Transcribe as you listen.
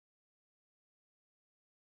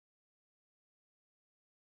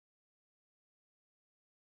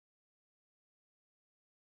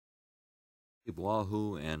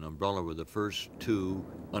Wahoo and Umbrella were the first two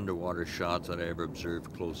underwater shots that I ever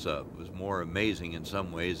observed close up. It was more amazing in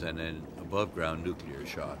some ways than an above-ground nuclear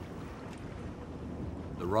shot.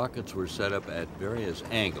 The rockets were set up at various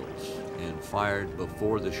angles and fired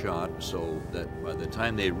before the shot so that by the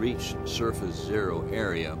time they reached surface zero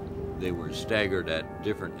area, they were staggered at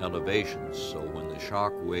different elevations. So when the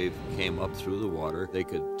shock wave came up through the water, they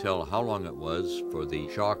could tell how long it was for the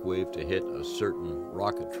shock wave to hit a certain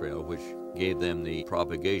rocket trail, which gave them the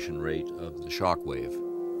propagation rate of the shock wave.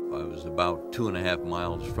 I was about 2.5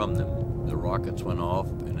 miles from them. The rockets went off,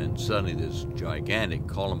 and then suddenly this gigantic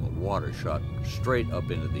column of water shot straight up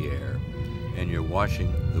into the air. And you're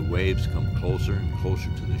watching the waves come closer and closer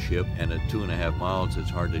to the ship, and at 2.5 miles, it's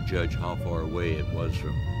hard to judge how far away it was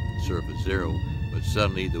from surface zero. But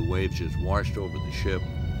suddenly the waves just washed over the ship,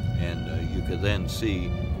 and you could then see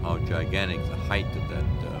how gigantic the height of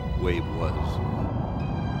that wave was.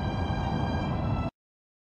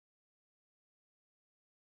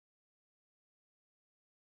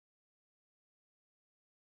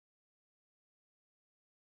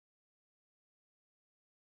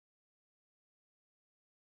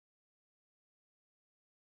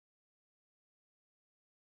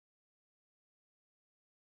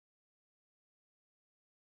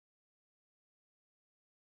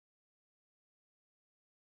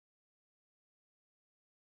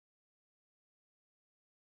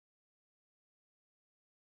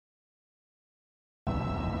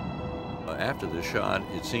 After the shot,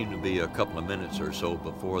 it seemed to be a couple of minutes or so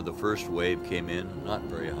before the first wave came in, not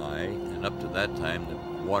very high, and up to that time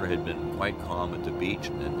the water had been quite calm at the beach,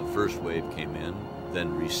 and then the first wave came in,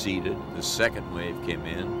 then receded. The second wave came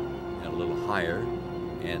in, and a little higher,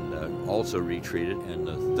 and also retreated, and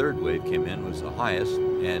the third wave came in, was the highest,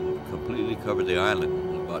 and completely covered the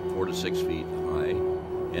island, about 4 to 6 feet high,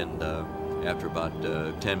 and after about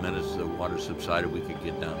 10 minutes the water subsided, we could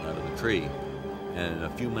get down out of the tree. And a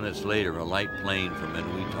few minutes later, a light plane from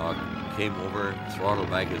Weehawken came over, throttled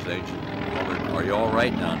back his engine, and hollered, "Are you all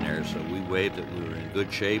right down there?" So we waved that we were in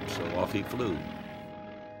good shape, so off he flew.